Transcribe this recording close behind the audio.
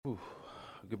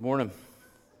Good morning.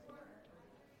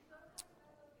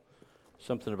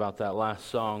 Something about that last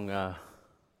song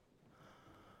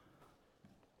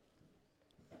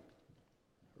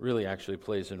really actually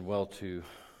plays in well to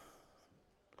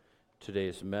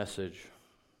today's message.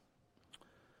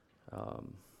 A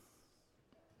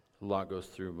lot goes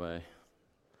through a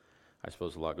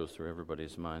lot goes through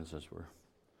everybody's minds as we're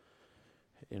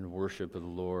in worship of the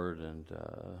Lord,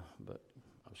 but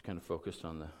I was kind of focused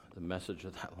on the message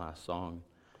of that last song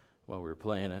while we were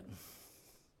playing it.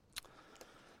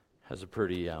 Has a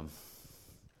pretty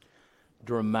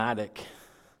dramatic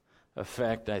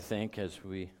effect, I think, as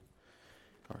we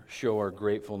show our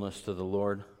gratefulness to the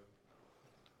Lord.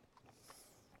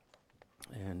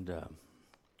 And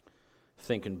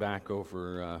thinking back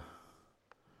over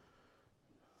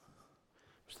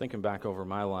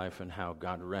my life and how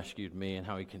God rescued me and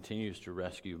how He continues to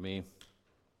rescue me.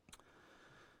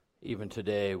 Even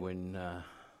today, when I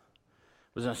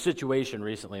was in a situation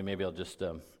recently, maybe I'll just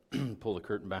pull the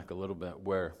curtain back a little bit,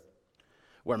 where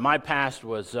my past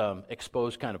was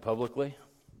exposed kind of publicly.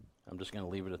 I'm just going to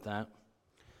leave it at that.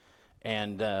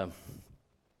 And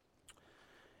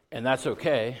that's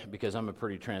okay, because I'm a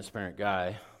pretty transparent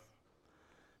guy.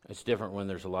 It's different when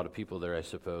there's a lot of people there, I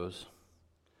suppose.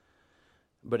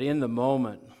 But in the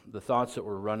moment, the thoughts that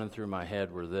were running through my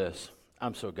head were this: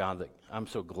 I'm so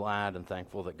glad and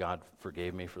thankful that God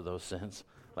forgave me for those sins.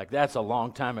 Like, that's a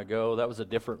long time ago. That was a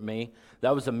different me.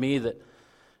 That was a me that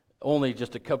only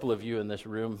just a couple of you in this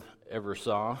room ever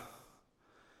saw.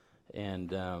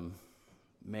 And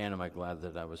man, am I glad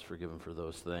that I was forgiven for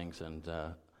those things. And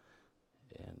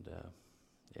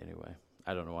anyway,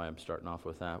 I don't know why I'm starting off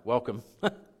with that. Welcome.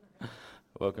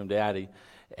 Welcome, Daddy.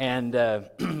 And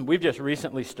we've just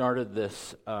recently started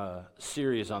this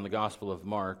series on the Gospel of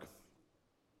Mark.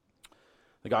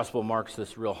 The Gospel of Mark's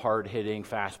this real hard-hitting,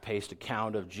 fast-paced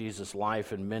account of Jesus'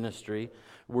 life and ministry.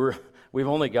 We've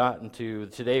only gotten to,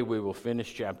 today we will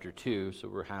finish chapter 2, so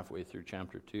we're halfway through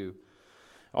chapter 2.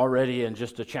 Already in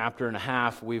just a chapter and a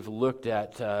half, we've looked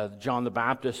at John the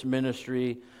Baptist's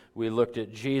ministry. We looked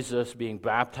at Jesus being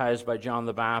baptized by John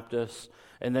the Baptist.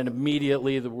 And then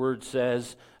immediately the word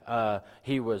says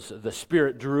the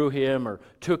Spirit drew him, or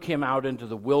took him out into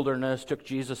the wilderness, took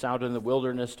Jesus out in the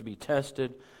wilderness to be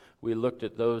tested. We looked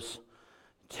at those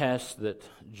tests that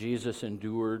Jesus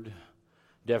endured.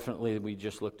 Definitely, we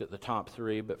just looked at the top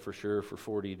 3, but for sure for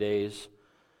 40 days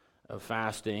of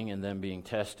fasting and then being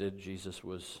tested. Jesus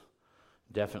was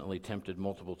definitely tempted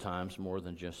multiple times, more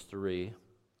than just 3.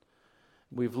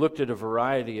 We've looked at a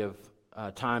variety of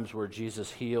times where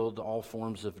Jesus healed all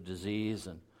forms of disease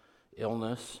and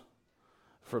illness,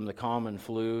 from the common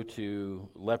flu to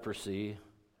leprosy.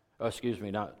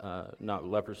 Not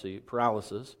leprosy,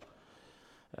 paralysis.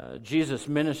 Jesus'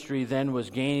 ministry then was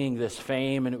gaining this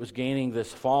fame, and it was gaining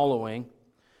this following.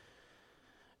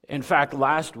 In fact,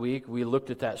 last week we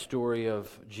looked at that story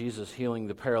of Jesus healing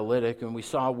the paralytic, and we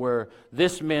saw where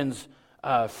this man's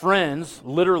friends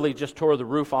literally just tore the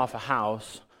roof off a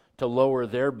house to lower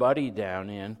their buddy down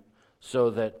in so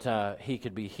that he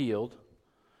could be healed.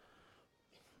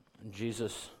 And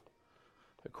Jesus,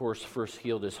 of course, first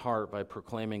healed his heart by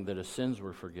proclaiming that his sins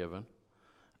were forgiven.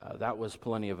 That was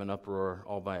plenty of an uproar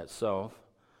all by itself.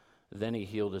 Then he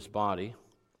healed his body.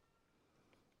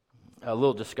 A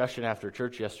little discussion after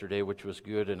church yesterday, which was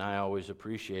good, and I always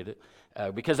appreciate it,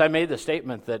 because I made the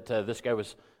statement that this guy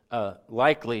was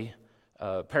likely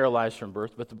paralyzed from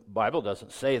birth, but the Bible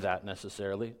doesn't say that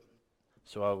necessarily,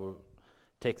 so I will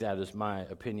take that as my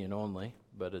opinion only,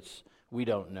 but we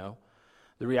don't know.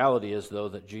 The reality is, though,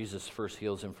 that Jesus first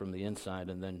heals him from the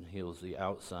inside and then heals the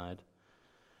outside.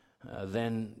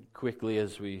 Then quickly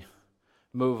as we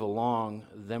move along,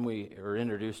 then we are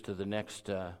introduced to the next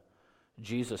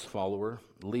Jesus follower,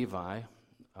 Levi,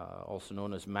 also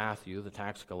known as Matthew, the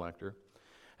tax collector.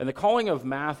 And the calling of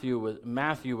Matthew was a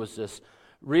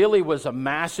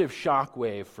massive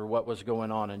shockwave for what was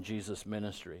going on in Jesus'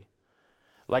 ministry.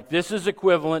 Like, this is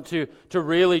equivalent to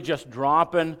really just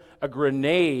dropping a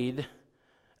grenade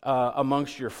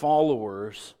amongst your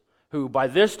followers, who by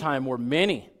this time were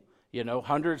many,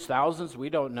 hundreds, thousands, we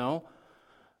don't know.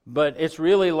 But it's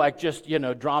really like just,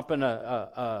 dropping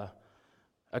a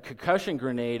concussion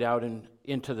grenade out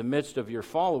into the midst of your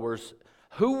followers.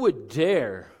 Who would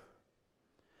dare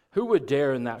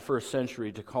in that first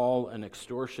century to call an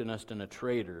extortionist and a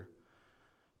traitor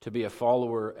to be a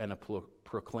follower and a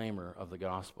proclaimer of the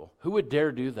gospel? Who would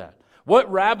dare do that?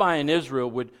 What rabbi in Israel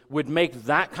would make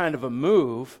that kind of a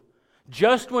move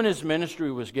just when his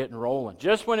ministry was getting rolling,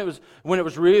 just when it was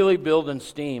really building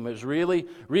steam, it was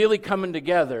really coming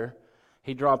together?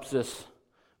 He drops this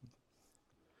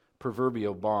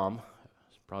proverbial bomb.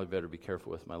 Probably better be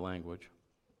careful with my language.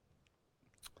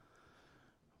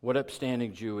 What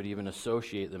upstanding Jew would even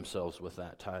associate themselves with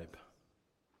that type?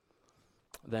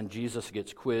 Then Jesus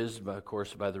gets quizzed, of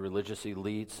course, by the religious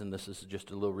elites, and this is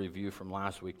just a little review from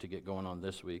last week to get going on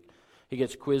this week. He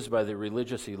gets quizzed by the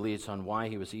religious elites on why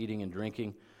he was eating and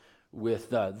drinking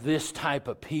with this type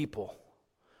of people,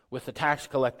 with the tax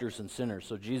collectors and sinners.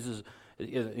 So Jesus,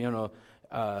 these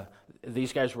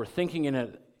guys were thinking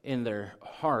in their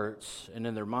hearts and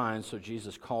in their minds, so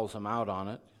Jesus calls them out on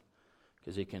it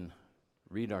because he can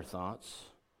read our thoughts.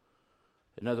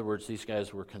 In other words, these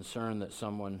guys were concerned that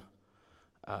someone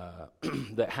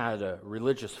that had a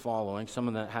religious following,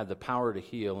 someone that had the power to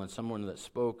heal, and someone that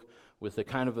spoke with the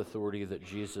kind of authority that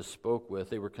Jesus spoke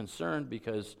with, they were concerned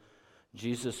because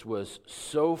Jesus was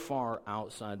so far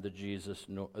outside the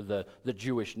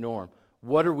Jewish norm.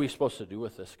 What are we supposed to do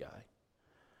with this guy?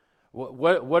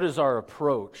 What is our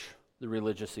approach? The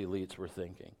religious elites were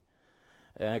thinking.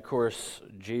 And of course,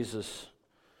 Jesus,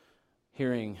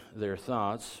 hearing their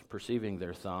thoughts, perceiving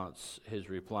their thoughts, his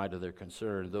reply to their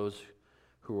concern, those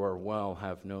who are well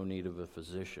have no need of a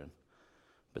physician,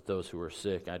 but those who are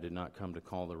sick. I did not come to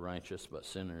call the righteous, but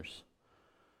sinners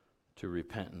to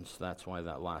repentance. That's why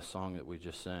that last song that we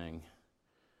just sang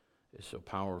is so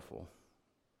powerful,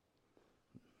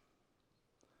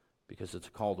 because it's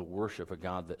a call to worship a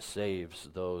God that saves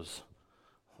those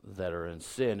that are in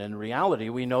sin. In reality,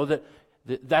 we know that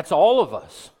that's all of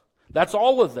us. That's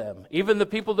all of them. Even the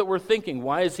people that were thinking,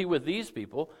 why is he with these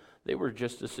people? They were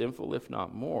just as sinful, if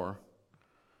not more.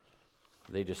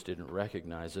 They just didn't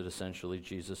recognize it. Essentially,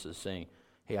 Jesus is saying,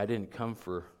 hey, I didn't come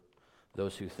for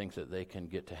those who think that they can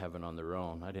get to heaven on their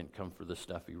own. I didn't come for the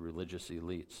stuffy religious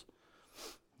elites.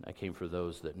 I came for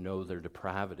those that know their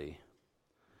depravity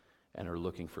and are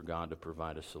looking for God to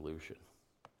provide a solution.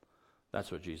 That's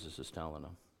what Jesus is telling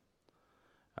them.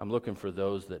 I'm looking for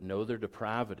those that know their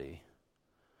depravity,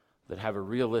 that have a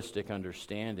realistic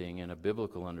understanding and a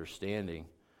biblical understanding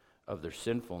of their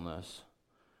sinfulness,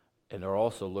 and are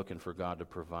also looking for God to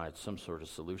provide some sort of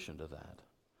solution to that.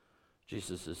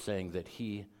 Jesus is saying that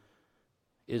he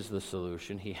is the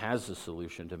solution. He has the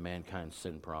solution to mankind's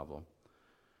sin problem.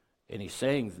 And he's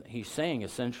saying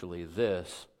essentially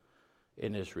this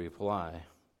in his reply.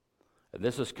 And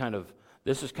this is kind of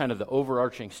the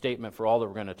overarching statement for all that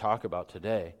we're going to talk about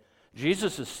today.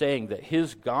 Jesus is saying that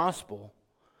his gospel,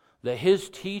 that his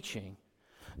teaching,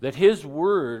 that his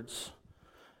words,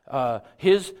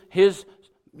 his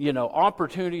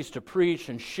opportunities to preach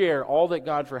and share all that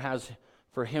God has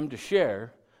for him to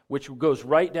share, which goes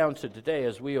right down to today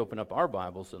as we open up our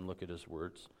Bibles and look at his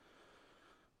words,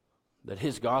 that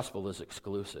his gospel is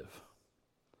exclusive.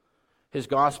 His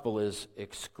gospel is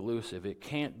exclusive. It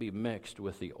can't be mixed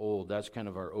with the old. That's kind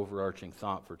of our overarching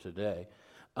thought for today.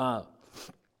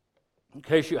 In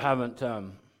case you haven't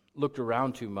looked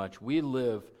around too much, we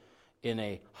live in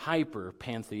a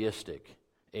hyper-pantheistic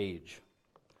age.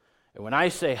 And when I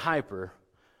say hyper,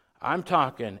 I'm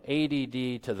talking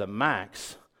ADD to the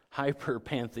max,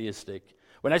 hyper-pantheistic.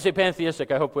 When I say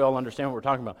pantheistic, I hope we all understand what we're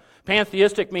talking about.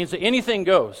 Pantheistic means that anything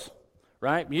goes,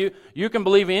 right? You can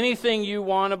believe anything you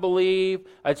want to believe.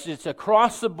 It's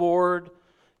across the board.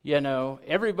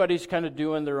 Everybody's kind of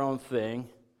doing their own thing.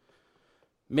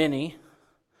 Mini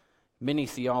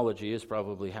theology is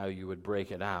probably how you would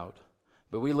break it out.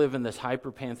 But we live in this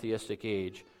hyper-pantheistic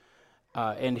age.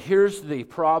 And here's the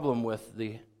problem with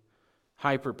the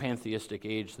hyper-pantheistic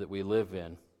age that we live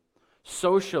in.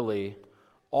 Socially,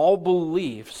 all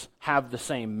beliefs have the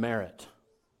same merit.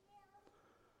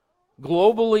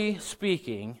 Globally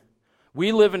speaking,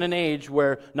 we live in an age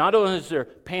where not only is there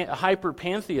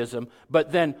hyper-pantheism,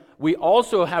 but then we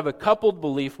also have a coupled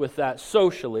belief with that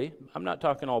socially. I'm not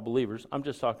talking all believers. I'm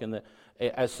just talking that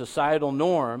as societal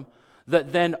norm,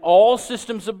 that then all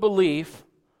systems of belief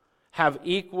have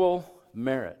equal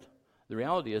merit. The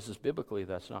reality is biblically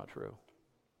that's not true.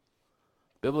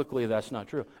 Biblically that's not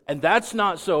true. And that's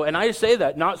not so, and I say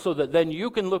that not so that then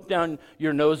you can look down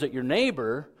your nose at your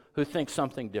neighbor who thinks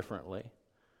something differently.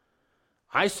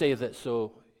 I say that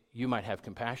so you might have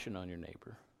compassion on your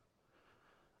neighbor.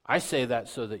 I say that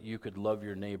so that you could love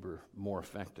your neighbor more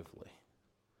effectively.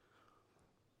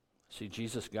 See,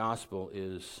 Jesus' gospel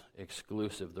is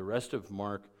exclusive. The rest of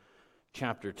Mark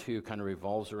chapter 2 kind of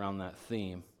revolves around that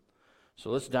theme.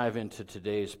 So let's dive into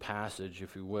today's passage,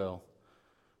 if you will.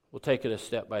 We'll take it a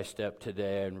step by step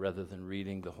today, and rather than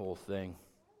reading the whole thing.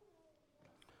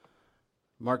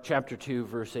 Mark chapter 2,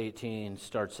 verse 18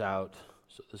 starts out,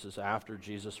 so this is after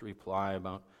Jesus' reply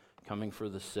about coming for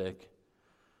the sick,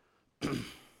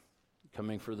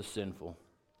 coming for the sinful.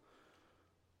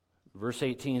 Verse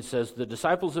 18 says, "The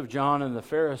disciples of John and the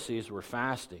Pharisees were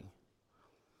fasting.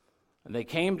 And they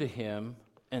came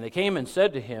and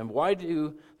said to him, 'Why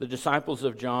do the disciples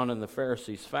of John and the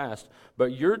Pharisees fast,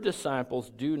 but your disciples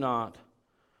do not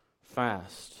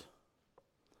fast?'"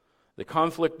 The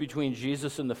conflict between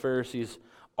Jesus and the Pharisees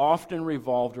often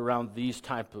revolved around these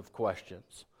type of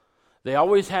questions. They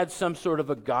always had some sort of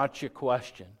a gotcha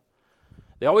question.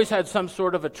 They always had some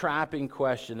sort of a trapping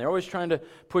question. They're always trying to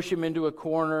push him into a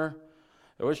corner.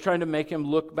 They're always trying to make him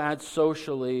look bad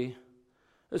socially.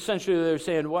 Essentially, they're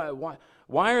saying,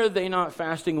 why are they not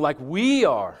fasting like we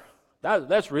are?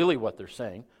 That's really what they're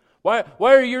saying. Why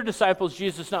are your disciples,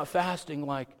 Jesus, not fasting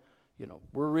like,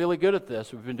 we're really good at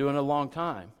this. We've been doing it a long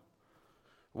time.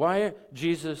 Why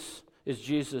is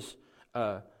Jesus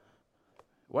off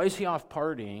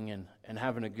partying and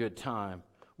having a good time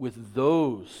with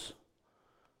those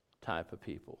type of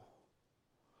people?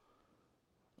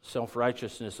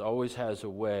 Self-righteousness always has a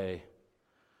way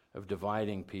of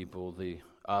dividing people, the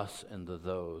us and the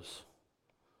those.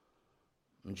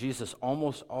 And Jesus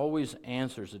almost always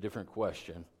answers a different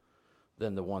question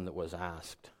than the one that was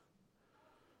asked.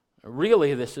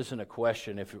 Really, this isn't a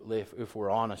question if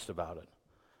we're honest about it.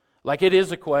 Like, it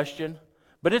is a question,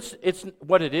 but it's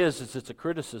what it is it's a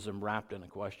criticism wrapped in a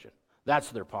question. That's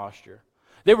their posture.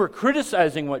 They were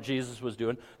criticizing what Jesus was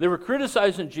doing. They were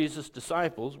criticizing Jesus'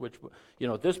 disciples, which,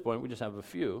 at this point we just have a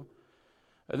few.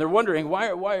 And they're wondering, why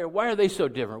are they so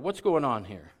different? What's going on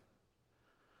here?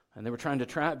 And they were trying to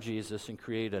trap Jesus and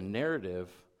create a narrative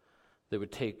that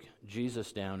would take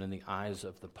Jesus down in the eyes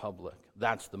of the public.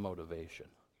 That's the motivation.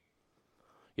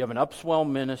 You have an upswell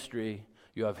ministry,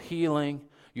 you have healing,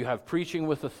 you have preaching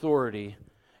with authority,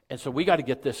 and so we got to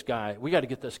get this guy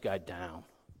down.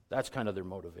 That's kind of their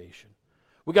motivation.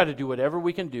 We got to do whatever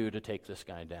we can do to take this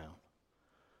guy down.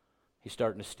 He's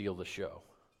starting to steal the show.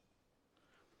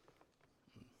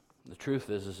 The truth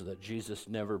is that Jesus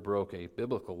never broke a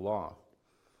biblical law.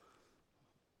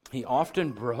 He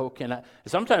often broke, and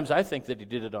sometimes I think that he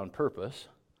did it on purpose,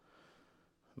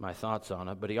 my thoughts on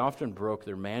it, but he often broke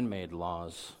their man-made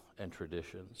laws and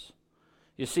traditions.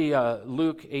 You see,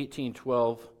 Luke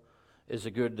 18:12 is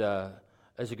a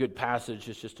good passage.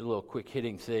 It's just a little quick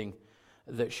hitting thing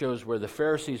that shows where the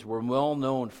Pharisees were well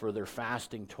known for their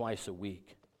fasting twice a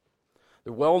week.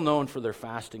 They're well known for their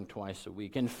fasting twice a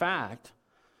week. In fact,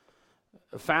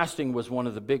 fasting was one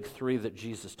of the big three that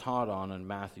Jesus taught on in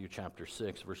Matthew chapter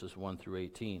 6, verses 1 through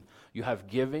 18. You have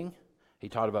giving. He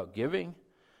taught about giving.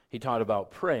 He taught about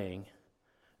praying.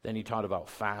 Then he taught about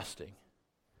fasting.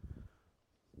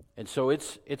 And so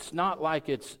it's not like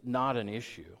it's not an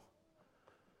issue.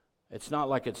 It's not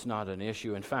like it's not an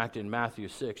issue. In fact, in Matthew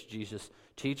 6, Jesus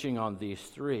teaching on these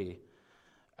three,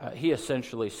 he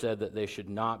essentially said that they should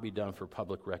not be done for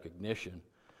public recognition,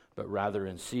 but rather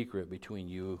in secret between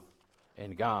you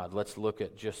and God. Let's look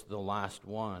at just the last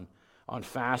one. On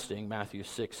fasting, Matthew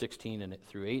 6, 16 and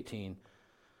through 18,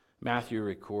 Matthew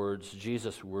records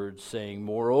Jesus' words saying,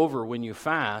 "Moreover, when you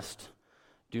fast,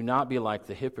 do not be like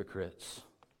the hypocrites."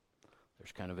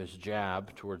 There's kind of his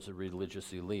jab towards the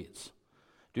religious elites.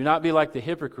 "Do not be like the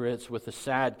hypocrites with a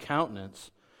sad countenance,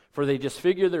 for they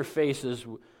disfigure their faces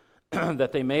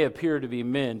that they may appear to be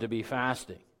men to be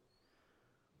fasting."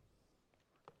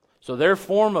 So their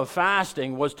form of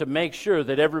fasting was to make sure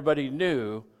that everybody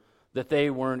knew that they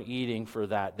weren't eating for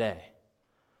that day.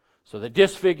 So they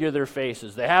disfigure their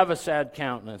faces. They have a sad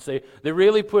countenance. They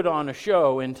really put on a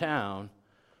show in town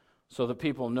so that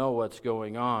people know what's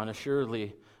going on.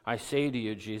 "Assuredly, I say to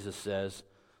you," Jesus says,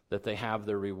 "that they have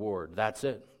their reward." That's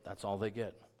it. That's all they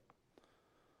get.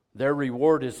 Their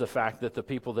reward is the fact that the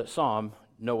people that saw them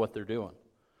know what they're doing.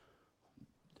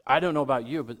 I don't know about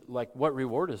you, but what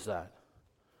reward is that?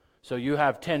 So you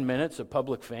have 10 minutes of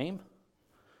public fame?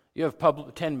 You have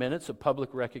 10 minutes of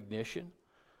public recognition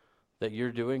that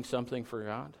you're doing something for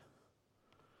God?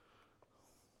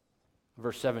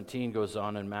 Verse 17 goes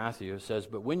on in Matthew. It says,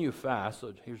 "But when you fast,"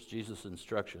 so here's Jesus'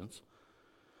 instructions,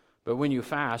 "but when you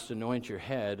fast, anoint your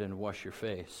head and wash your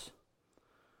face,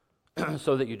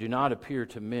 so that you do not appear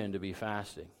to men to be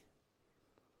fasting,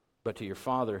 but to your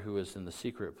Father who is in the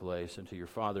secret place, and to your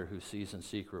Father who sees in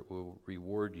secret will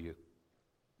reward you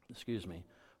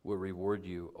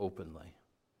openly."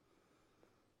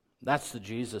 That's the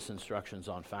Jesus instructions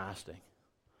on fasting.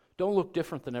 Don't look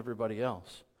different than everybody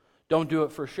else. Don't do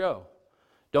it for show.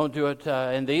 Don't do it,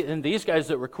 and these guys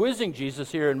that were quizzing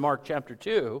Jesus here in Mark chapter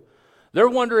 2, they're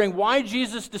wondering why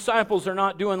Jesus' disciples are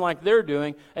not doing like they're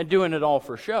doing and doing it all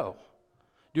for show,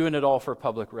 doing it all for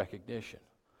public recognition.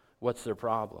 What's their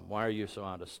problem? Why are you so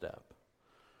out of step?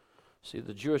 See,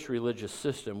 the Jewish religious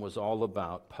system was all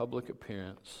about public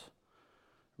appearance,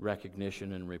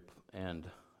 recognition and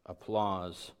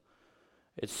applause.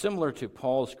 It's similar to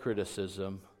Paul's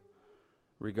criticism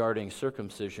regarding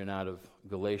circumcision out of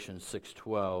Galatians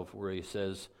 6:12, where he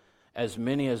says, as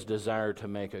many as desire to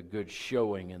make a good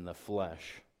showing in the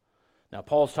flesh. Now,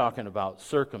 Paul's talking about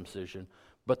circumcision,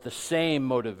 but the same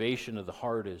motivation of the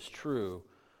heart is true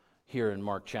here in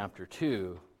Mark chapter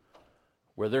 2,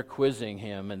 where they're quizzing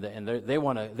him, and they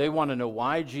want to know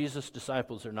why Jesus'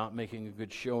 disciples are not making a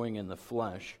good showing in the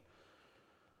flesh.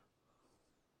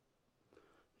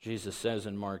 Jesus says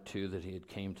in Mark 2 that he had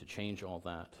came to change all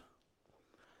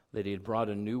that he had brought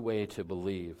a new way to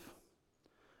believe,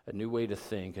 a new way to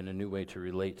think, and a new way to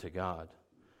relate to God.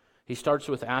 He starts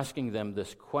with asking them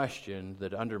this question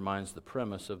that undermines the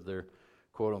premise of their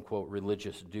quote-unquote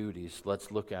religious duties.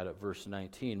 Let's look at it, verse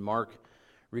 19. Mark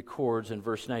records in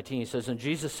verse 19, he says, and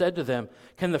Jesus said to them,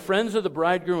 can the friends of the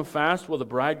bridegroom fast while the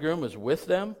bridegroom is with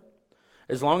them?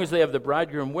 As long as they have the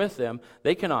bridegroom with them,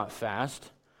 they cannot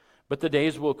fast. But the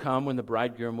days will come when the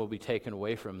bridegroom will be taken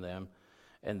away from them,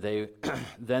 and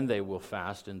then they will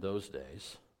fast in those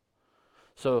days.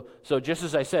 So just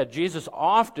as I said, Jesus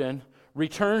often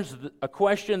returns a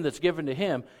question that's given to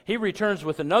him. He returns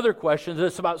with another question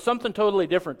that's about something totally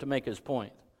different to make his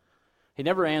point. He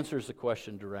never answers the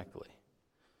question directly.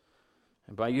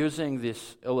 And by using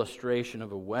this illustration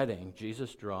of a wedding,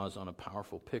 Jesus draws on a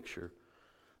powerful picture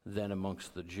then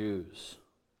amongst the Jews.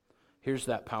 Here's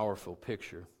that powerful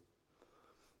picture.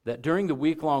 That during the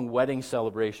week-long wedding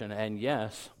celebration, and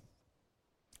yes,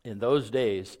 in those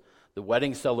days, the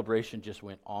wedding celebration just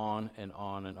went on and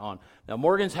on and on. Now,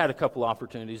 Morgan's had a couple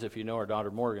opportunities, if you know our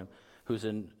daughter Morgan, who's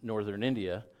in northern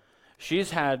India.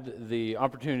 She's had the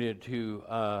opportunity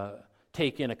to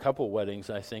take in a couple weddings,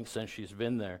 I think, since she's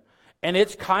been there. And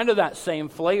it's kind of that same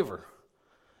flavor.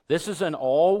 This is an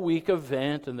all-week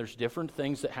event, and there's different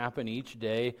things that happen each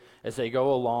day as they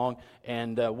go along.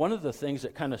 And one of the things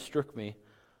that kind of struck me,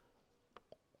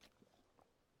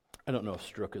 I don't know if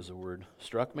struck is a word.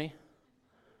 Struck me?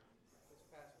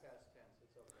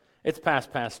 It's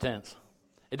past tense.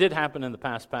 It did happen in the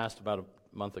past about a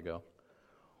month ago.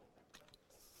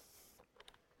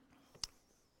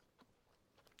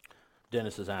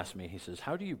 Dennis has asked me, he says,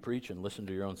 how do you preach and listen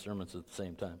to your own sermons at the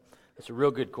same time? That's a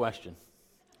real good question.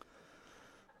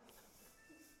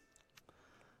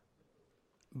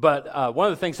 But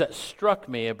one of the things that struck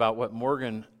me about what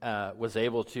Morgan was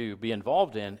able to be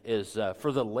involved in is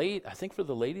for the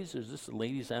ladies, there's just the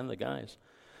ladies and the guys.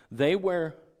 They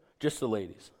wear, just the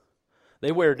ladies,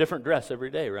 they wear a different dress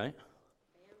every day, right?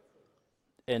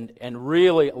 And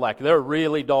really, like, they're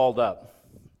really dolled up.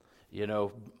 You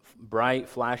know, bright,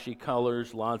 flashy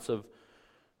colors, lots of,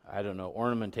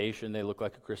 ornamentation. They look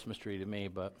like a Christmas tree to me,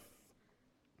 but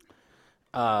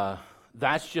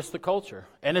that's just the culture.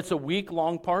 And it's a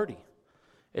week-long party.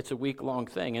 It's a week-long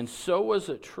thing. And so was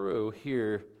it true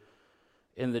here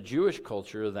in the Jewish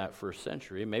culture of that first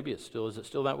century. Maybe is it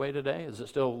still that way today? Is it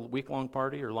still a week-long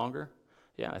party or longer?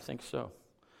 Yeah, I think so.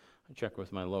 I check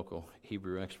with my local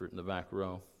Hebrew expert in the back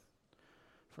row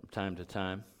from time to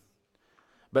time.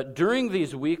 But during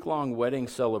these week-long wedding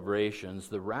celebrations,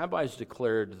 the rabbis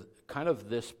declared kind of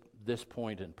this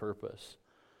point and purpose,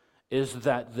 is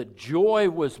that the joy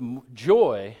was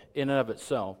joy in and of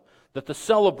itself, that the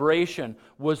celebration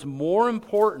was more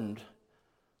important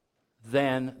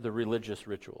than the religious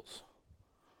rituals.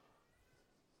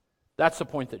 That's the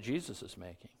point that Jesus is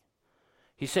making.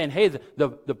 He's saying, hey,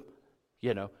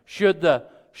 should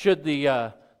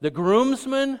the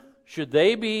groomsmen, should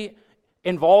they be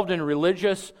involved in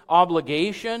religious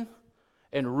obligation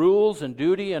and rules and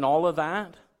duty and all of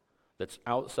that that's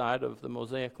outside of the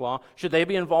Mosaic law? Should they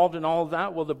be involved in all of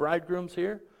that while the bridegroom's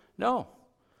here? No.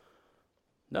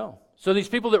 So these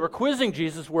people that were quizzing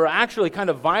Jesus were actually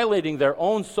kind of violating their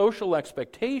own social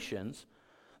expectations.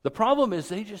 The problem is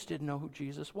they just didn't know who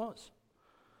Jesus was.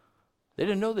 They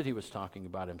didn't know that he was talking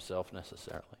about himself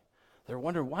necessarily. They're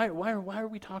wondering, why are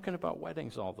we talking about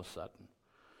weddings all of a sudden?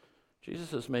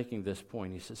 Jesus is making this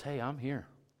point. He says, hey, I'm here.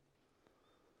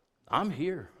 I'm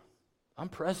here. I'm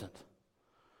present.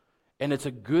 And it's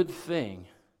a good thing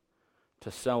to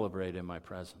celebrate in my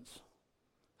presence.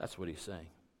 That's what he's saying.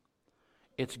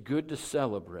 It's good to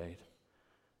celebrate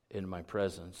in my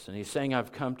presence. And he's saying,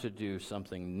 I've come to do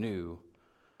something new.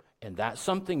 And that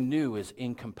something new is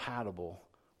incompatible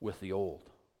with the old.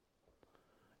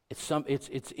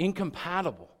 It's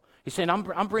incompatible. He's saying,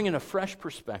 I'm bringing a fresh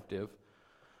perspective,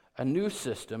 a new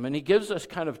system, and he gives us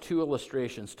kind of two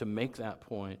illustrations to make that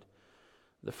point.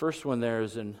 The first one there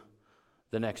is in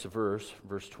the next verse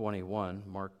 21,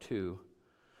 Mark 2.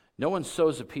 No one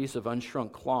sews a piece of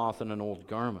unshrunk cloth in an old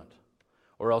garment,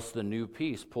 or else the new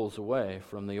piece pulls away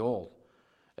from the old,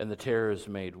 and the tear is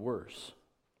made worse.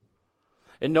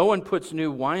 And no one puts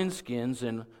new wine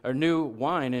in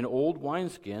old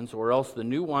wineskins, or else the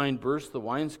new wine bursts the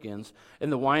wineskins,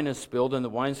 and the wine is spilled, and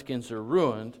the wineskins are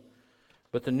ruined.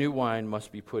 But the new wine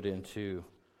must be put into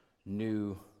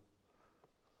new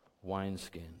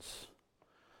wineskins.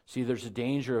 See, there's a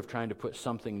danger of trying to put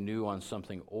something new on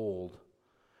something old,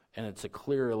 and it's a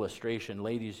clear illustration.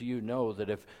 Ladies, you know that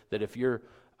if you're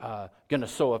going to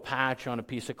sew a patch on a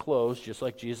piece of clothes, just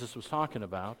like Jesus was talking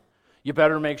about, you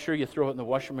better make sure you throw it in the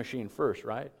washing machine first,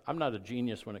 right? I'm not a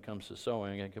genius when it comes to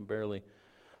sewing. I can barely,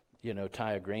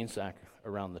 tie a grain sack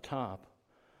around the top.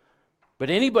 But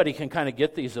anybody can kind of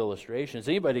get these illustrations.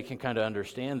 Anybody can kind of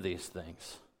understand these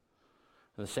things.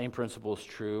 And the same principle is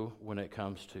true when it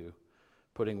comes to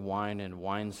putting wine in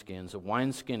wineskins. A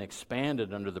wineskin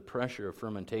expanded under the pressure of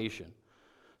fermentation.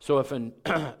 So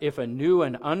if a new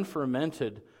and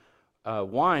unfermented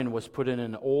wine was put in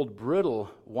an old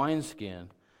brittle wineskin,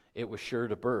 it was sure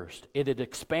to burst. It had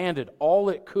expanded all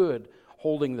it could,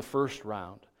 holding the first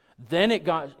round. Then it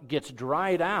gets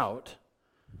dried out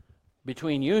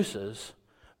between uses,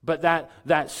 but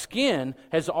that skin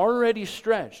has already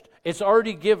stretched. It's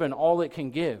already given all it can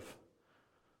give.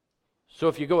 So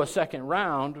if you go a second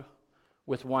round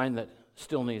with wine that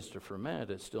still needs to ferment,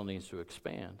 it still needs to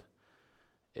expand,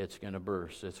 it's going to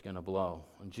burst, it's going to blow.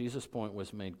 And Jesus' point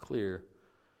was made clear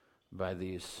by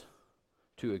these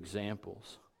two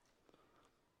examples.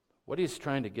 What he's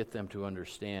trying to get them to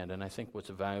understand, and I think what's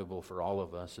valuable for all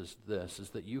of us is this, is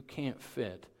that you can't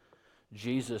fit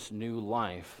Jesus' new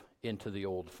life into the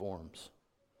old forms.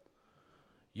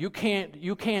 You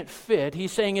can't fit,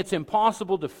 he's saying it's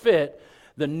impossible to fit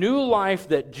the new life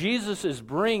that Jesus is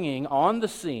bringing on the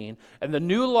scene and the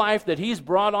new life that he's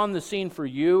brought on the scene for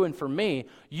you and for me.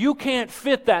 You can't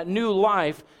fit that new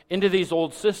life into these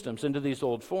old systems, into these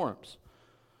old forms.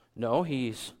 No,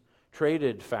 he's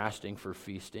traded fasting for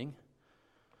feasting.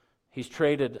 He's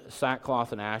traded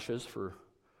sackcloth and ashes for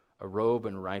a robe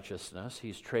and righteousness.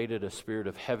 He's traded a spirit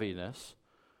of heaviness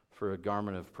for a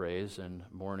garment of praise and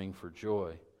mourning for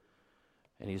joy.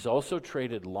 And he's also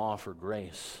traded law for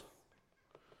grace.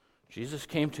 Jesus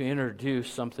came to introduce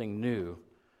something new,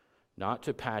 not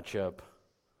to patch up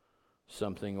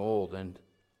something old. And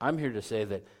I'm here to say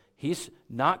that he's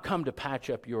not come to patch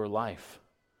up your life.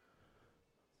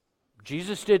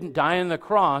 Jesus didn't die on the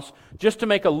cross just to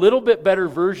make a little bit better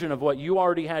version of what you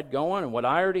already had going and what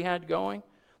I already had going.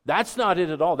 That's not it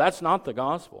at all. That's not the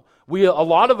gospel. A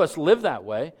lot of us live that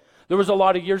way. There was a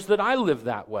lot of years that I lived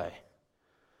that way.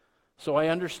 So I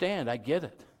understand. I get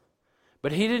it.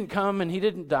 But he didn't come and he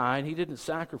didn't die and he didn't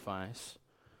sacrifice.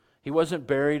 He wasn't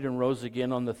buried and rose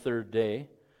again on the third day,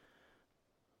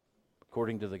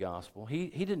 according to the gospel. He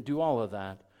didn't do all of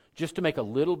that just to make a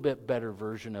little bit better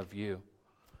version of you,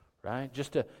 right?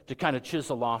 Just to kind of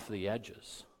chisel off the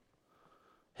edges.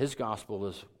 His gospel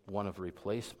is one of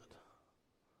replacement.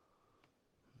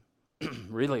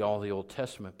 Really, all the Old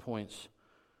Testament points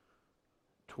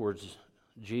towards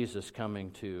Jesus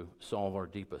coming to solve our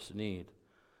deepest need.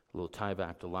 A little tie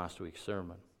back to last week's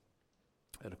sermon.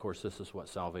 And of course, this is what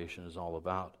salvation is all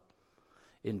about.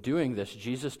 In doing this,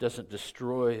 Jesus doesn't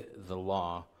destroy the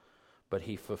law, but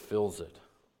he fulfills it.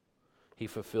 He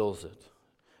fulfills it.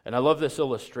 And I love this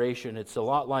illustration. It's a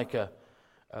lot like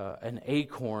an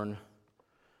acorn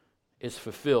is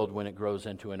fulfilled when it grows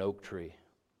into an oak tree.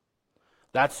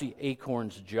 That's the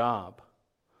acorn's job.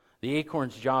 The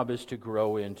acorn's job is to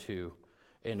grow into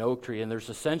an oak tree. And there's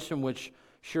a sense in which,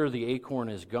 sure, the acorn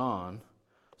is gone,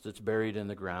 so it's buried in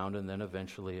the ground, and then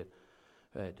eventually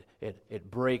it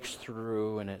breaks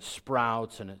through and it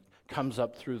sprouts and it comes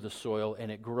up through the soil and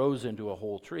it grows into a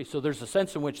whole tree. So there's a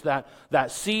sense in which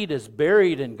that seed is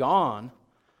buried and gone,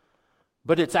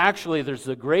 but it's actually, there's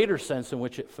a greater sense in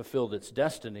which it fulfilled its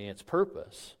destiny, its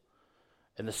purpose.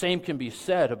 And the same can be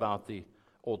said about the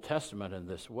Old Testament in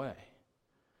this way.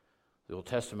 The Old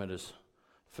Testament has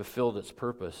fulfilled its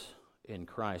purpose in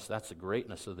Christ. That's the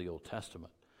greatness of the Old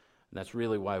Testament. And that's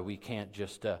really why we can't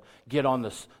just get on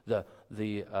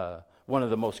the one of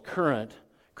the most current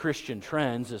Christian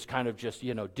trends is kind of just,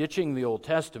 ditching the Old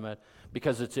Testament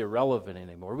because it's irrelevant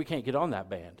anymore. We can't get on that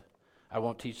band. I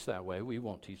won't teach that way. We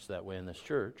won't teach that way in this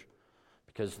church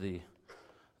because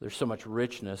there's so much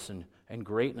richness and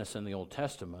greatness in the Old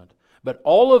Testament. But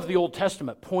all of the Old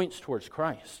Testament points towards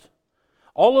Christ.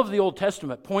 All of the Old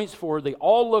Testament points forward. They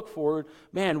all look forward.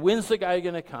 Man, when's the guy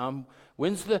going to come?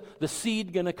 When's the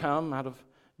seed going to come out of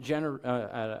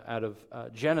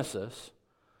Genesis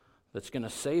that's going to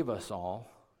save us all?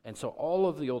 And so all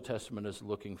of the Old Testament is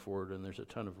looking forward, and there's a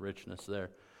ton of richness there.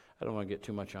 I don't want to get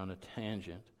too much on a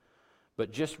tangent,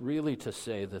 but just really to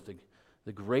say that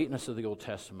the greatness of the Old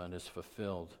Testament is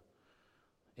fulfilled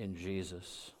in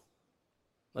Jesus.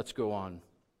 Let's go on.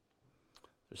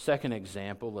 The second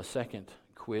example, the second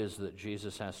quiz that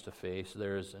Jesus has to face,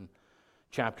 there is in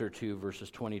chapter 2,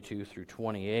 verses 22 through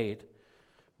 28,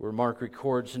 where Mark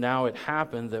records, "Now it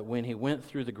happened that when he went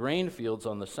through the grain fields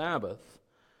on the Sabbath,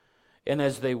 and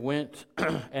as they went,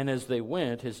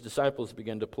 his disciples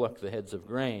began to pluck the heads of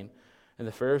grain. And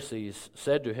the Pharisees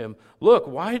said to him, 'Look,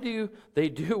 why do they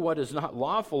do what is not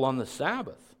lawful on the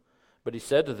Sabbath?' But he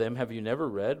said to them, 'Have you never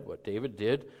read what David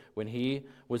did when he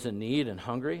was in need and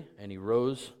hungry, and he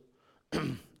rose,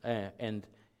 and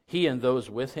he and those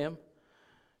with him?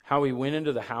 How he went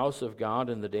into the house of God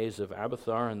in the days of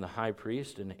Abiathar and the high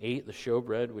priest, and ate the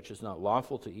showbread, which is not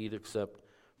lawful to eat except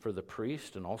for the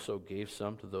priest, and also gave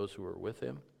some to those who were with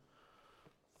him?'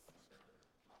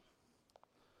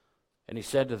 And he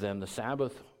said to them, 'The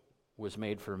Sabbath was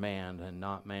made for man, and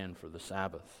not man for the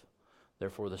Sabbath.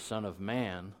 Therefore the Son of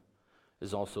Man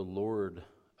is also Lord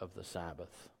of the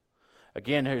Sabbath.'"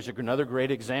 Again, here's another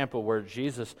great example where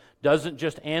Jesus doesn't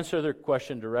just answer their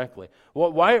question directly.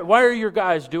 Well, why are your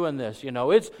guys doing this? You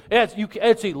know, it's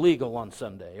illegal on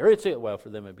Sunday, or for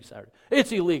them it'd be Saturday.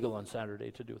 It's illegal on Saturday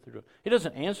to do what they're doing. He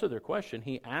doesn't answer their question.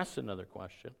 He asks another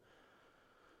question.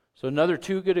 So another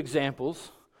two good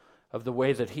examples of the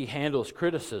way that he handles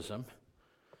criticism.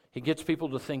 He gets people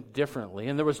to think differently,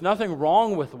 and there was nothing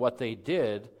wrong with what they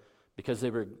did because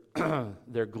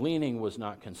their gleaning was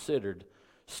not considered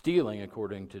stealing,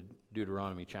 according to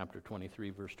Deuteronomy chapter 23,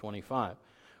 verse 25,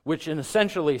 which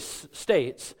essentially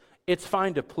states it's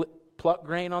fine to pluck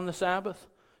grain on the Sabbath.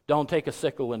 Don't take a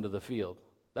sickle into the field.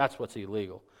 That's what's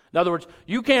illegal. In other words,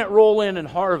 you can't roll in and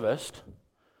harvest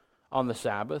on the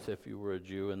Sabbath if you were a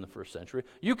Jew in the first century.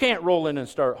 You can't roll in and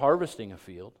start harvesting a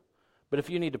field. But if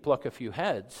you need to pluck a few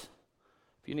heads,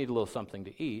 if you need a little something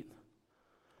to eat,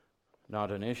 not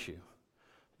an issue.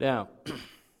 Now,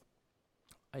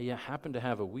 I happen to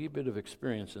have a wee bit of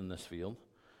experience in this field.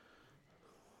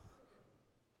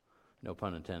 No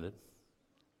pun intended.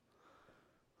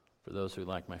 For those who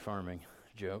like my farming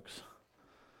jokes,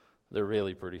 they're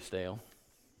really pretty stale.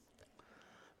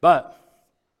 But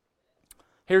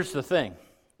here's the thing.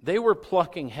 They were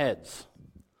plucking heads.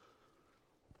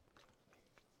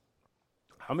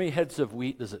 How many heads of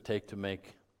wheat does it take to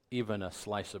make even a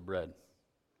slice of bread?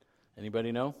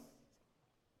 Anybody know?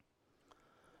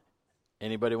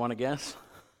 Anybody want to guess?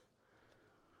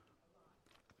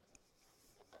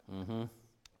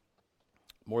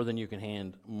 More than you can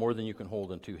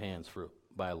hold in two hands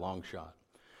by a long shot.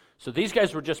 So these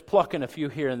guys were just plucking a few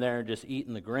here and there and just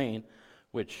eating the grain,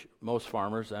 which most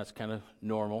farmers, that's kind of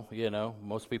normal, you know.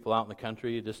 Most people out in the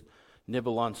country, you just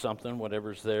nibble on something,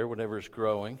 whatever's there, whatever's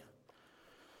growing.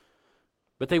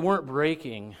 But they weren't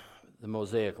breaking the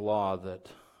Mosaic law that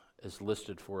is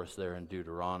listed for us there in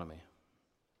Deuteronomy.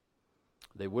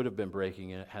 They would have been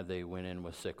breaking it had they went in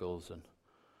with sickles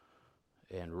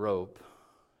and rope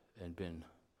and been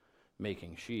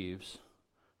making sheaves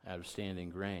out of standing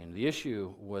grain. The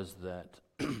issue was that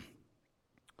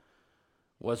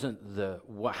wasn't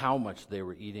how much they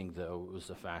were eating, though. It was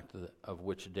the fact of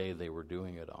which day they were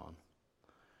doing it on.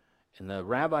 And the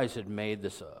rabbis had made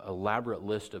this elaborate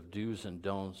list of do's and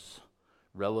don'ts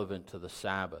relevant to the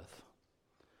Sabbath.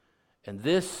 And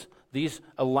these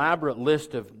elaborate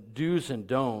list of do's and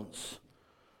don'ts,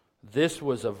 this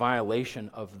was a violation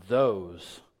of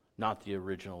those, not the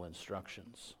original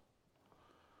instructions.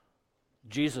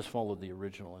 Jesus followed the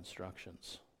original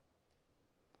instructions.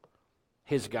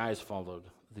 His guys followed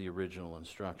the original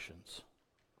instructions.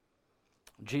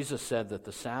 Jesus said that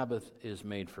the Sabbath is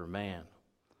made for man.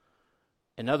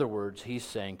 In other words, he's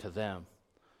saying to them,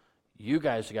 you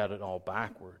guys got it all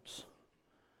backwards.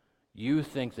 You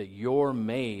think that you're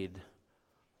made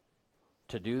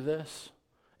to do this,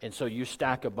 and so you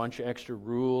stack a bunch of extra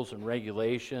rules and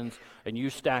regulations, and you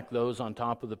stack those on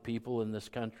top of the people in this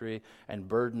country and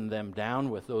burden them down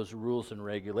with those rules and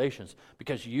regulations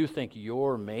because you think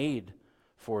you're made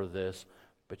for this,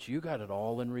 but you got it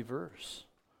all in reverse.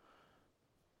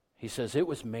 He says it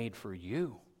was made for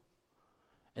you.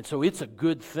 And so it's a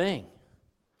good thing.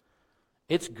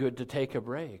 It's good to take a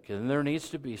break. And there needs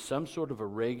to be some sort of a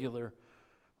regular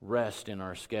rest in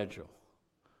our schedule.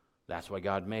 That's why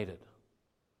God made it.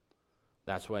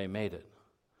 That's why He made it.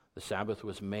 The Sabbath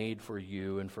was made for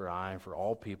you and for I and for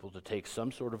all people to take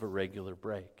some sort of a regular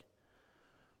break.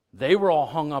 They were all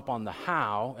hung up on the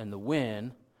how and the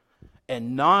when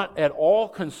and not at all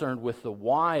concerned with the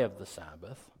why of the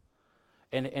Sabbath.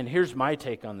 And here's my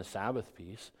take on the Sabbath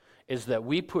piece. is that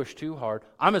we push too hard.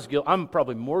 I'm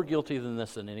probably more guilty than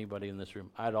this than anybody in this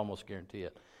room. I'd almost guarantee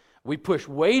it. We push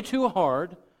way too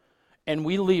hard, and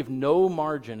we leave no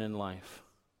margin in life.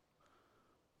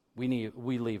 We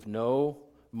leave no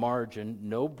margin,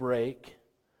 no break,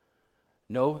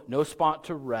 no spot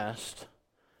to rest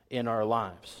in our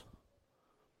lives.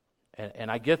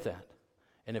 And I get that.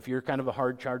 And if you're kind of a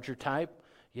hard charger type,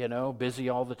 busy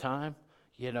all the time,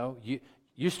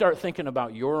 you start thinking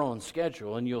about your own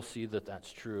schedule, and you'll see that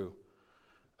that's true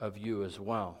of you as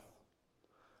well.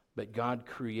 But God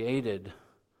created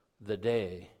the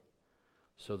day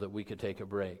so that we could take a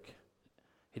break.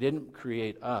 He didn't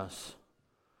create us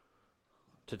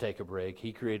to take a break.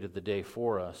 He created the day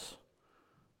for us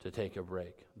to take a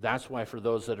break. That's why for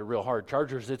those that are real hard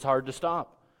chargers, it's hard to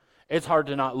stop. It's hard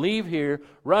to not leave here,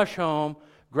 rush home,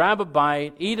 grab a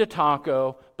bite, eat a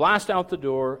taco, blast out the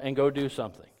door, and go do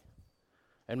something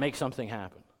and make something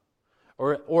happen.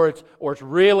 Or it's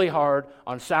really hard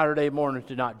on Saturday morning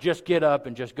to not just get up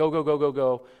and just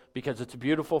go, because it's a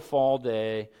beautiful fall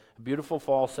day, a beautiful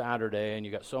fall Saturday, and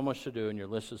you got so much to do, and your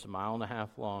list is 1.5 miles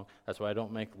long. That's why I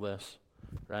don't make lists,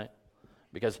 right?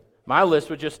 Because my list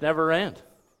would just never end.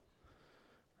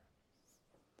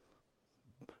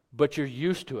 But you're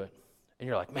used to it. And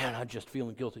you're like, man, I'm just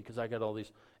feeling guilty because I got all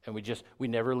these. And we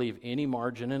never leave any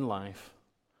margin in life.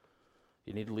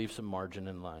 You need to leave some margin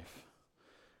in life.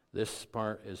 This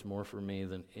part is more for me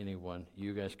than anyone.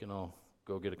 You guys can all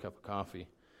go get a cup of coffee.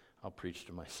 I'll preach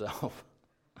to myself.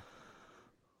 But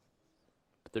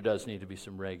there does need to be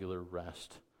some regular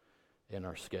rest in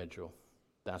our schedule.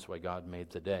 That's why God made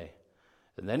the day.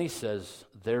 And then he says,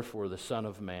 therefore the Son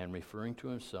of Man, referring to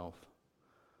himself,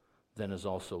 then is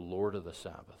also Lord of the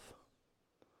Sabbath.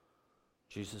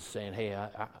 Jesus is saying, hey,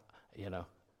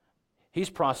 he's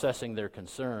processing their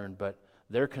concern, but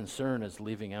their concern is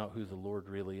leaving out who the Lord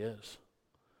really is.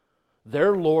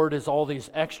 Their Lord is all these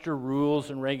extra rules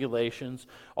and regulations,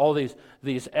 all these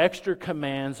extra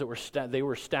commands that they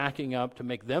were stacking up to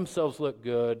make themselves look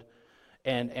good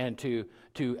and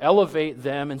to elevate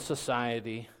them in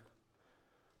society.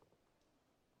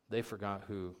 They forgot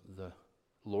who the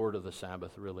Lord of the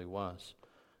Sabbath really was.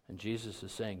 And Jesus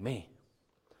is saying, me.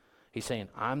 He's saying,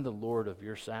 I'm the Lord of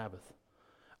your Sabbath.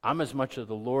 I'm as much of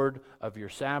the Lord of your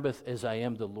Sabbath as I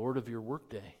am the Lord of your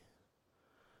workday.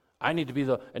 I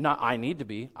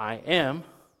am,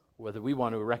 whether we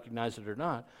want to recognize it or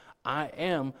not, I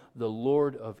am the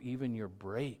Lord of even your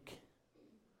break.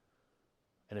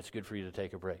 And it's good for you to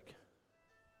take a break.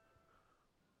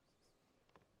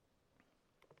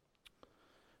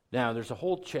 Now, there's a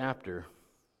whole chapter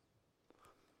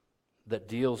that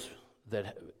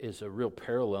is a real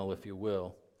parallel, if you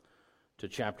will, to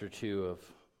chapter 2 of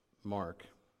Mark.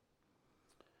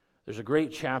 There's a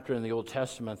great chapter in the Old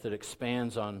Testament that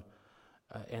expands on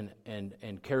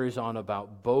and carries on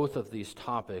about both of these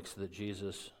topics that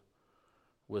Jesus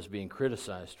was being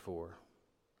criticized for.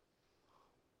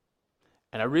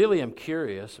 And I really am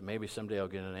curious, and maybe someday I'll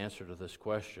get an answer to this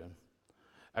question.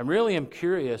 I really am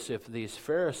curious if these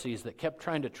Pharisees that kept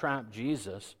trying to trap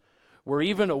Jesus were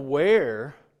even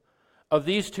aware of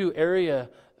these two areas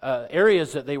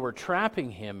that they were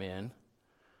trapping him in,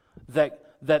 that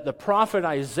the prophet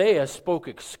Isaiah spoke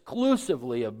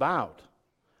exclusively about.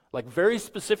 Like very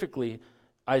specifically,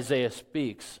 Isaiah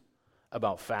speaks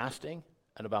about fasting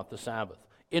and about the Sabbath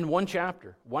in one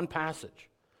chapter, one passage.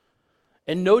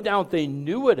 And no doubt they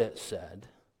knew what it said,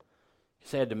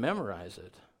 because they had to memorize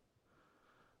it.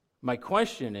 My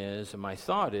question is, and my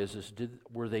thought is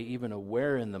were they even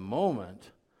aware in the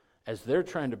moment, as they're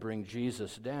trying to bring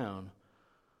Jesus down,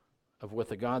 of what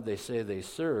the God they say they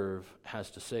serve has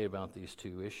to say about these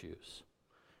two issues?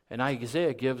 And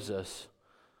Isaiah gives us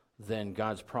then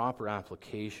God's proper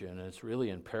application, and it's really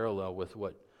in parallel with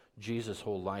what Jesus'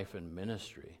 whole life and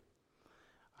ministry.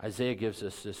 Isaiah gives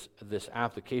us this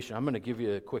application. I'm going to give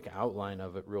you a quick outline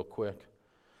of it real quick.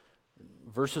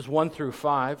 Verses 1 through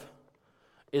 5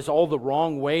 is all the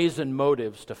wrong ways and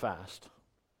motives to fast.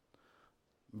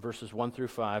 Verses 1 through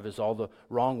 5 is all the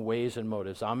wrong ways and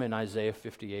motives. I'm in Isaiah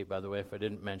 58, by the way, if I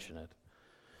didn't mention it.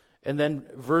 And then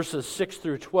verses 6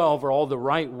 through 12 are all the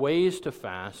right ways to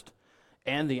fast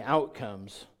and the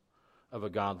outcomes of a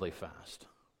godly fast.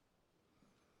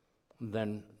 And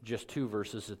then just 2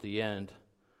 verses at the end,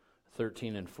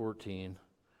 13 and 14,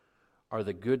 are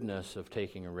the goodness of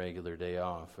taking a regular day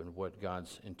off and what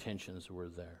God's intentions were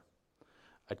there.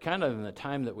 I'd kind of, in the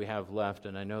time that we have left,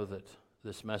 and I know that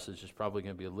this message is probably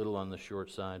going to be a little on the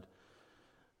short side,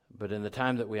 but in the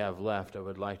time that we have left, I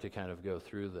would like to kind of go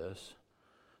through this.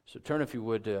 So turn, if you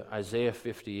would, to Isaiah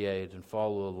 58 and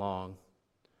follow along.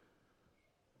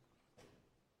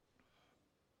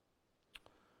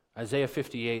 Isaiah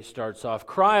 58 starts off,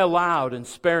 "Cry aloud and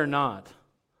spare not.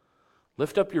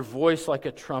 Lift up your voice like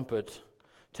a trumpet.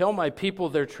 Tell my people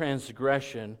their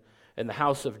transgression and the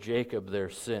house of Jacob their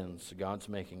sins." God's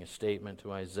making a statement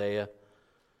to Isaiah.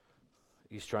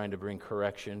 He's trying to bring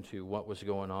correction to what was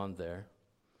going on there.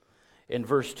 In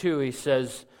verse 2, he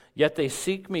says, "Yet they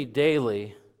seek me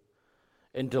daily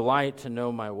and delight to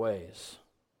know my ways."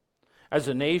 As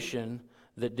a nation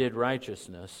that did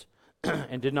righteousness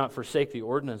and did not forsake the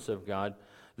ordinance of God,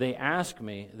 they ask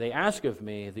of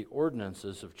me the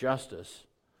ordinances of justice.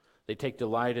 They take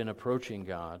delight in approaching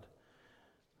God.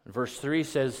 And verse 3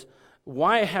 says,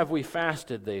 "Why have we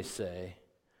fasted," they say,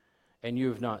 "and you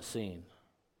have not seen?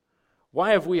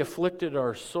 Why have we afflicted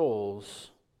our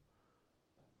souls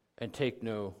and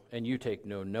you take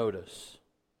no notice?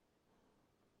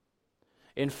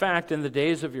 In fact, in the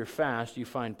days of your fast, you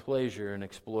find pleasure and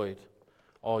exploit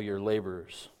all your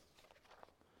laborers.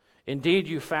 Indeed,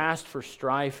 you fast for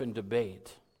strife and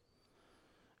debate,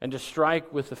 and to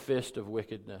strike with the fist of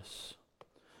wickedness.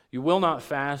 You will not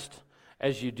fast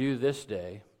as you do this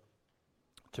day,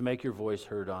 to make your voice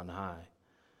heard on high.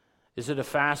 Is it a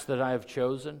fast that I have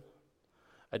chosen,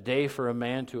 a day for a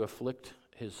man to afflict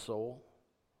his soul?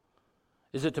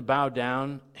 Is it to bow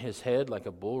down his head like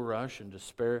a bulrush and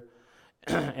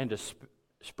to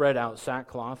spread out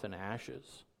sackcloth and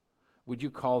ashes? Would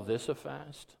you call this a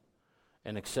fast,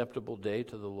 an acceptable day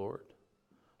to the Lord?"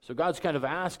 So God's kind of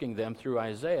asking them through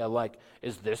Isaiah, like,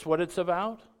 is this what it's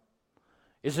about?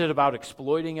 Is it about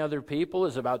exploiting other people?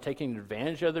 Is it about taking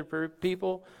advantage of other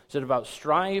people? Is it about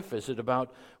strife? Is it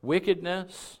about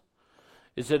wickedness?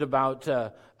 Is it about,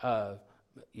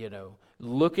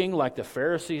 looking like the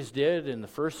Pharisees did in the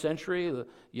first century,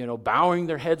 bowing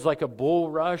their heads like a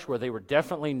bulrush where they were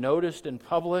definitely noticed in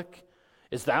public?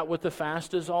 Is that what the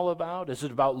fast is all about? Is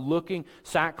it about looking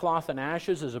sackcloth and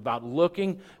ashes? Is it about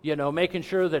looking, making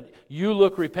sure that you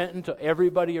look repentant to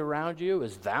everybody around you?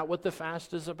 Is that what the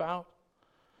fast is about?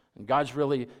 And God's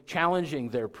really challenging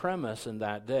their premise in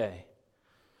that day.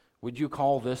 Would you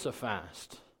call this a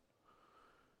fast?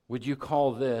 Would you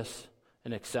call this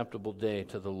an acceptable day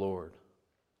to the Lord?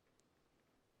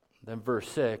 Then verse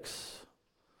 6,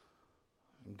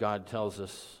 God tells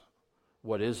us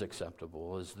what is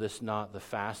acceptable. Is this not the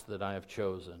fast that I have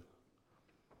chosen?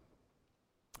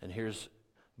 And here's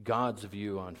God's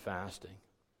view on fasting: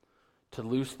 to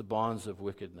loose the bonds of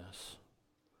wickedness,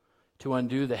 to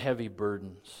undo the heavy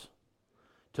burdens,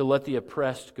 to let the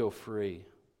oppressed go free,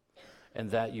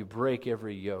 and that you break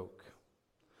every yoke.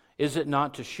 Is it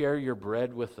not to share your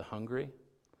bread with the hungry,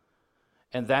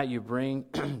 and that you bring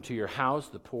to your house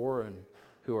the poor and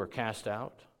who are cast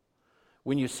out?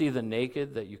 When you see the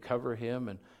naked, that you cover him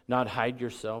and not hide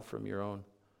yourself from your own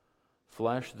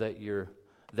flesh,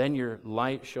 then your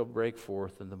light shall break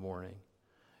forth in the morning.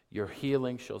 Your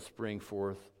healing shall spring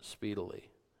forth speedily,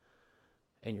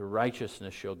 and your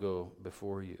righteousness shall go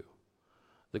before you.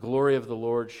 The glory of the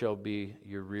Lord shall be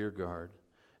your rear guard.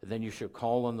 And then you shall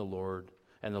call on the Lord,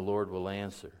 and the Lord will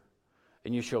answer.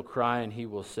 And you shall cry, and he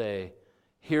will say,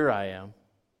 "Here I am."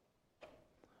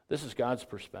 This is God's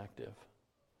perspective.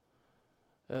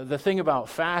 The thing about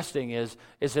fasting is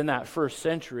in that first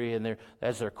century, and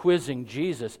as they're quizzing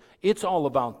Jesus, it's all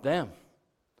about them.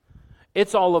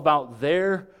 It's all about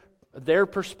their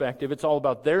perspective. It's all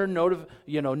about their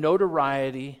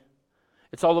notoriety.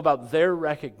 It's all about their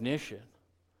recognition.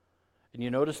 And you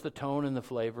notice the tone and the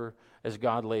flavor as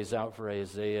God lays out for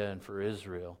Isaiah and for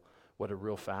Israel what a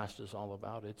real fast is all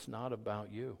about. It's not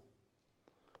about you,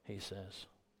 he says.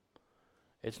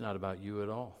 It's not about you at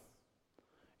all.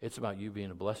 It's about you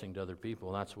being a blessing to other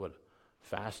people. That's what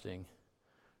fasting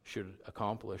should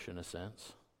accomplish in a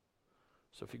sense.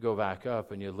 So if you go back up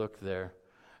and you look there,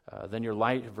 then your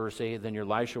light, verse 8, then your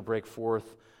light shall break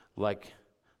forth like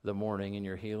the morning, and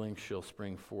your healing shall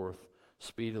spring forth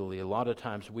speedily. A lot of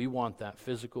times we want that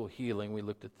physical healing. We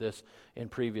looked at this in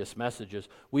previous messages.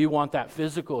 We want that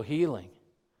physical healing.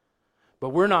 But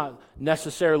we're not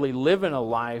necessarily living a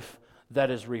life that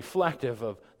is reflective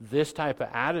of this type of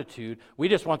attitude. We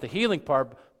just want the healing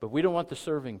part, but we don't want the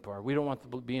serving part. We don't want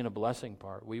the being a blessing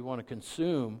part. We want to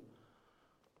consume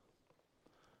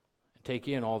and take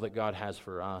in all that God has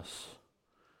for us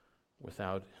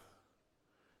without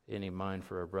any mind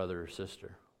for our brother or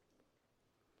sister.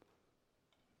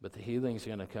 But the healing's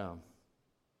going to come.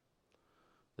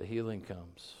 The healing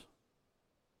comes.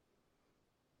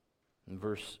 And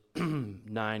verse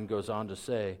 9 goes on to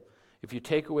say, if you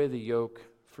take away the yoke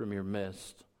from your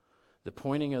midst, the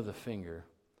pointing of the finger,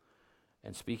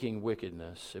 and speaking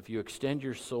wickedness, if you extend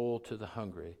your soul to the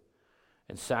hungry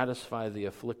and satisfy the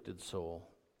afflicted soul,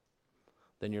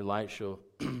 then your light shall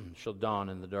dawn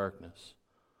in the darkness,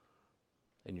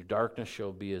 and your darkness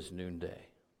shall be as noonday.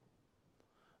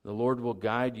 The Lord will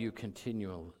guide you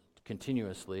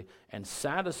continuously and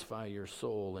satisfy your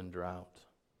soul in drought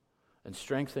and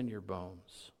strengthen your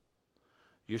bones.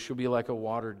 You shall be like a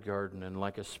watered garden and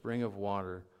like a spring of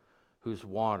water whose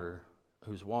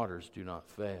waters do not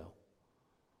fail.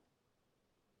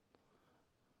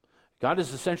 God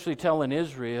is essentially telling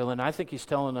Israel, and I think He's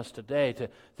telling us today,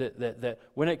 that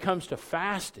when it comes to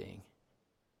fasting,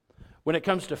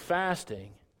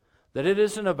 that it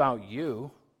isn't about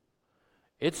you,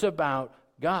 it's about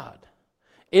God.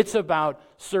 It's about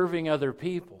serving other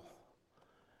people.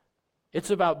 It's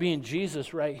about being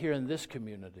Jesus right here in this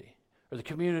community, or the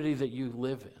community that you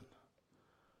live in.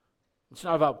 It's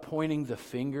not about pointing the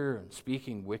finger and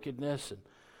speaking wickedness. And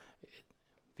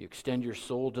if you extend your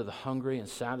soul to the hungry and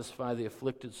satisfy the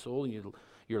afflicted soul,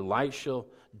 your light shall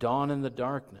dawn in the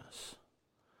darkness.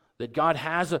 That God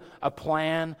has a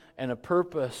plan and a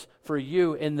purpose for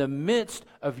you in the midst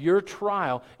of your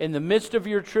trial, in the midst of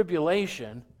your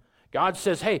tribulation. God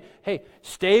says, hey,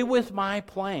 stay with my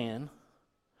plan.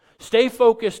 Stay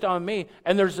focused on me,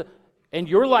 and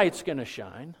your light's going to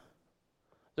shine.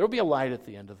 There'll be a light at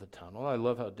the end of the tunnel. I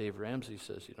love how Dave Ramsey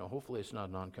says, hopefully it's not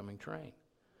an oncoming train.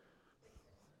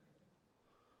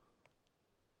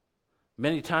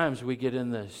 Many times we get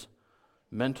in these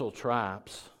mental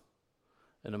traps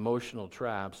and emotional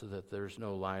traps that there's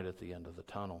no light at the end of the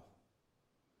tunnel.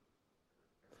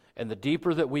 And the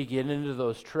deeper that we get into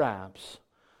those traps,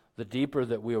 the deeper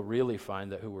that we'll really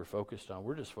find that who we're focused on,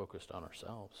 we're just focused on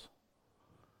ourselves.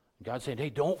 And God's saying, hey,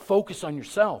 don't focus on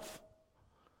yourself.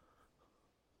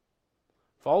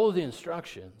 Follow the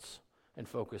instructions and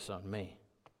focus on me.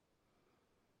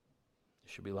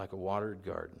 It should be like a watered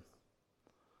garden,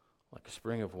 like a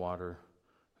spring of water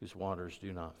whose waters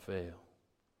do not fail.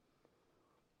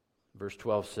 Verse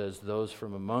 12 says, those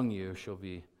from among you shall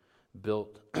be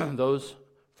built, those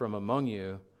from among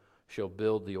you shall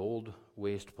build the old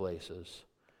waste places,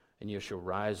 and you shall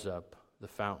rise up the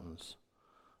fountains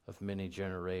of many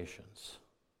generations.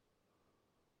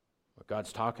 What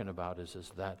God's talking about is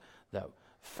that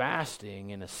fasting,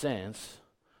 in a sense,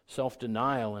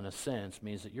 self-denial in a sense,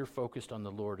 means that you're focused on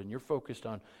the Lord and you're focused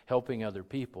on helping other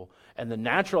people. And the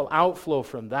natural outflow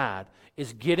from that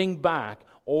is getting back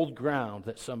old ground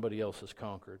that somebody else has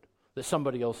conquered, that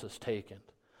somebody else has taken,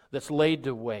 that's laid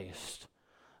to waste,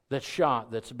 that's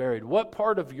shot, that's buried. What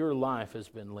part of your life has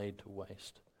been laid to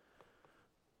waste?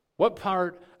 What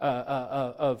part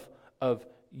of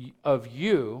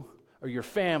you or your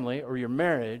family or your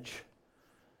marriage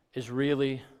is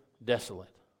really desolate?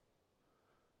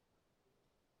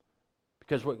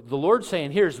 Because what the Lord's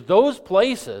saying here is those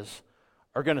places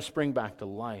are going to spring back to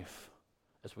life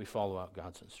as we follow out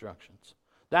God's instructions.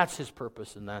 That's His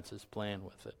purpose and that's His plan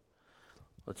with it.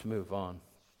 Let's move on.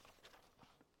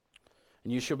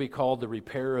 And you shall be called the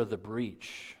repairer of the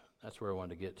breach. That's where I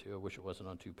wanted to get to. I wish it wasn't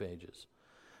on 2 pages.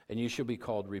 And you shall be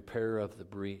called repairer of the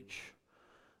breach,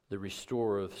 the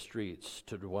restorer of streets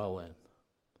to dwell in.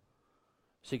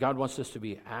 See, God wants us to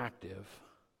be active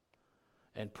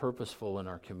and purposeful in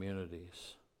our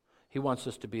communities. He wants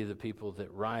us to be the people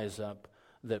that rise up,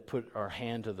 that put our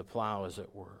hand to the plow, as it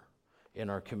were, in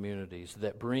our communities,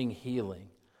 that bring healing,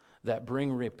 that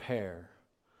bring repair,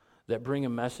 that bring a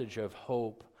message of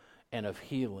hope and of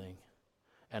healing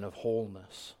and of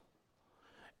wholeness.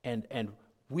 And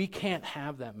we can't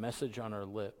have that message on our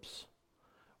lips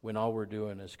when all we're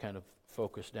doing is kind of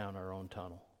focus down our own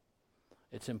tunnel.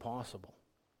 It's impossible.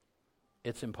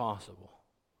 It's impossible.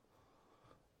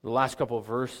 The last couple of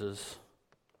verses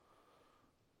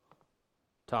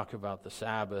talk about the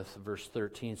Sabbath. Verse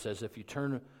 13 says, if you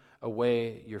turn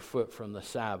away your foot from the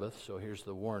Sabbath, so here's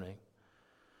the warning,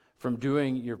 from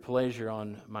doing your pleasure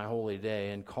on my holy day,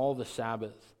 and call the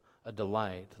Sabbath a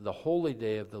delight, the holy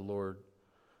day of the Lord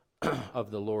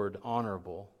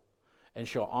honorable, and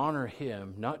shall honor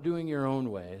him, not doing your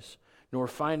own ways, nor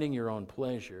finding your own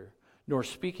pleasure, nor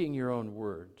speaking your own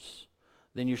words,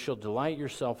 then you shall delight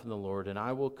yourself in the Lord, and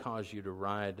I will cause you to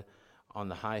ride on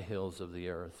the high hills of the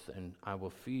earth, and I will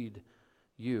feed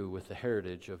you with the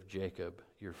heritage of Jacob,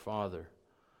 your father.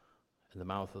 And the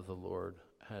mouth of the Lord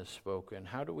has spoken.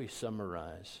 How do we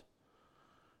summarize?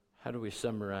 How do we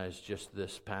summarize just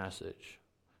this passage?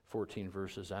 14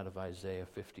 verses out of Isaiah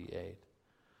 58.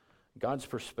 God's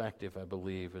perspective, I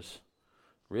believe, is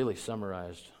really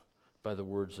summarized by the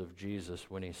words of Jesus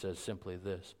when he says simply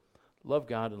this: love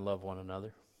God and love one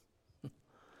another.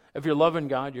 If you're loving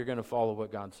God, you're going to follow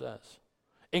what God says,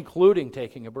 including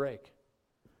taking a break.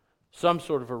 Some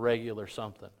sort of a regular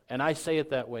something. And I say it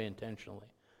that way intentionally,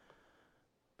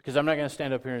 Because I'm not going to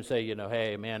stand up here and say,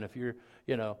 hey, man, if you're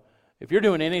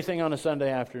doing anything on a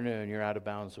Sunday afternoon, you're out of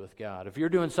bounds with God. If you're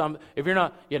doing if you're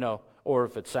not, or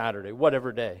if it's Saturday,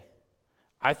 whatever day,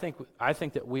 I think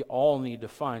that we all need to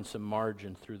find some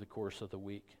margin through the course of the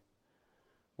week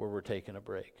where we're taking a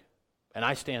break. And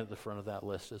I stand at the front of that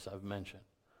list, as I've mentioned.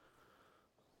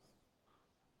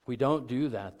 If we don't do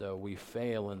that, though, we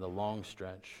fail in the long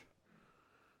stretch,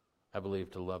 I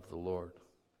believe, to love the Lord.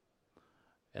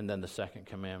 And then the second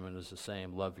commandment is the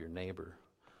same, love your neighbor.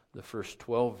 The first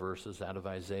 12 verses out of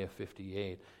Isaiah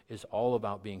 58 is all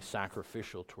about being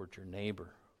sacrificial towards your neighbor.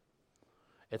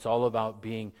 It's all about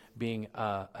being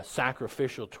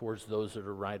sacrificial towards those that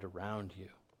are right around you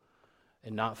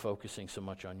and not focusing so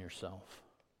much on yourself,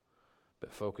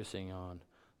 but focusing on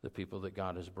the people that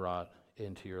God has brought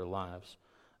into your lives.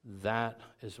 That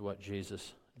is what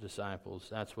Jesus' disciples,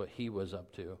 that's what he was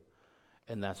up to.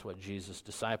 And that's what Jesus'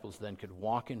 disciples then could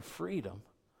walk in freedom,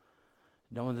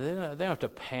 knowing that they don't have to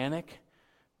panic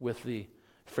with the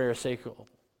Pharisaical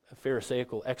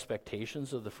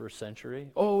expectations of the first century.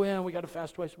 Oh, yeah, we got to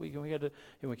fast twice a week, and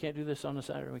we can't do this on a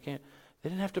Saturday. We can't. They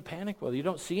didn't have to panic. Well, you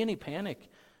don't see any panic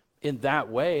in that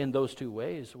way, in those two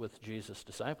ways with Jesus'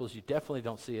 disciples. You definitely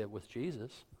don't see it with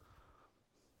Jesus.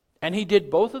 And he did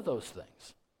both of those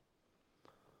things.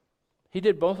 He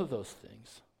did both of those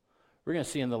things. We're going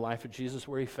to see in the life of Jesus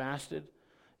where he fasted,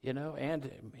 and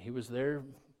he was there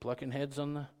plucking heads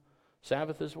on the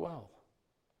Sabbath as well.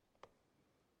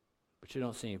 But you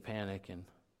don't see any panic in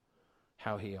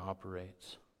how he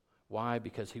operates. Why?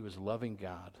 Because he was loving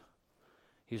God.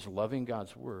 He was loving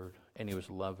God's word, and he was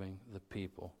loving the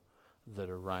people that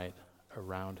are right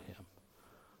around him.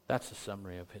 That's a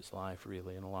summary of his life,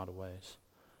 really, in a lot of ways.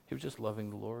 He was just loving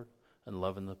the Lord and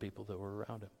loving the people that were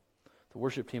around him. The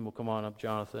worship team will come on up.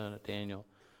 Jonathan, Daniel,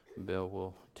 and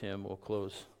Bill, Tim will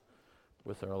close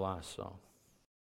with our last song.